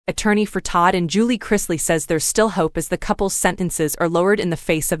attorney for Todd and Julie Chrisley says there's still hope as the couple's sentences are lowered in the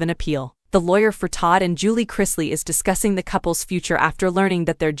face of an appeal. The lawyer for Todd and Julie Chrisley is discussing the couple's future after learning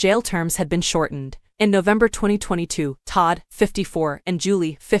that their jail terms had been shortened. In November 2022, Todd, 54, and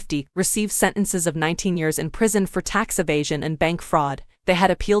Julie, 50, received sentences of 19 years in prison for tax evasion and bank fraud. They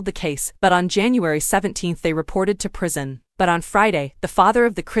had appealed the case, but on January 17 they reported to prison. But on Friday, the father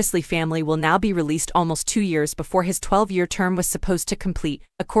of the Chrisley family will now be released almost 2 years before his 12-year term was supposed to complete,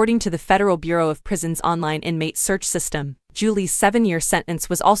 according to the Federal Bureau of Prisons' online inmate search system. Julie's 7-year sentence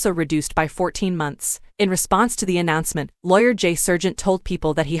was also reduced by 14 months. In response to the announcement, lawyer Jay Sargent told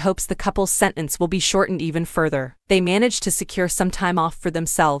People that he hopes the couple's sentence will be shortened even further. They managed to secure some time off for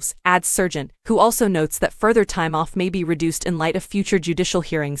themselves, adds Sargent, who also notes that further time off may be reduced in light of future judicial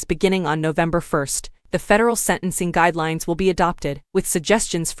hearings beginning on November 1. The federal sentencing guidelines will be adopted, with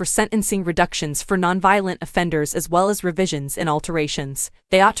suggestions for sentencing reductions for nonviolent offenders as well as revisions and alterations.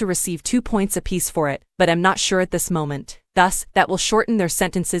 They ought to receive 2 points apiece for it, but I'm not sure at this moment. Thus, that will shorten their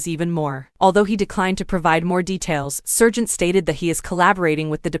sentences even more. Although he declined to provide more details, Sargent stated that he is collaborating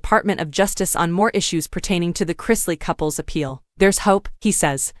with the Department of Justice on more issues pertaining to the Chrisley couple's appeal. There's hope, he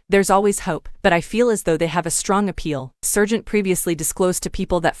says. There's always hope, but I feel as though they have a strong appeal. Sargent previously disclosed to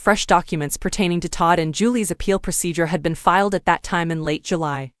People that fresh documents pertaining to Todd and Julie's appeal procedure had been filed at that time in late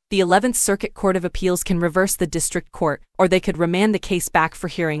July. The 11th Circuit Court of Appeals can reverse the district court, or they could remand the case back for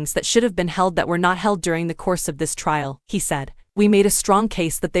hearings that should have been held that were not held during the course of this trial, he said. We made a strong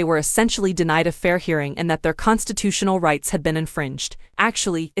case that they were essentially denied a fair hearing and that their constitutional rights had been infringed.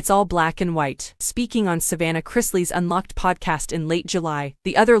 Actually, it's all black and white. Speaking on Savannah Chrisley's Unlocked podcast in late July,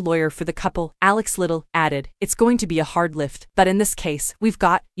 the other lawyer for the couple, Alex Little, added, "It's going to be a hard lift, but in this case, we've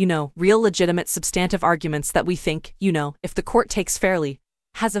got, real legitimate substantive arguments that we think, if the court takes fairly,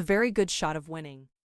 has a very good shot of winning."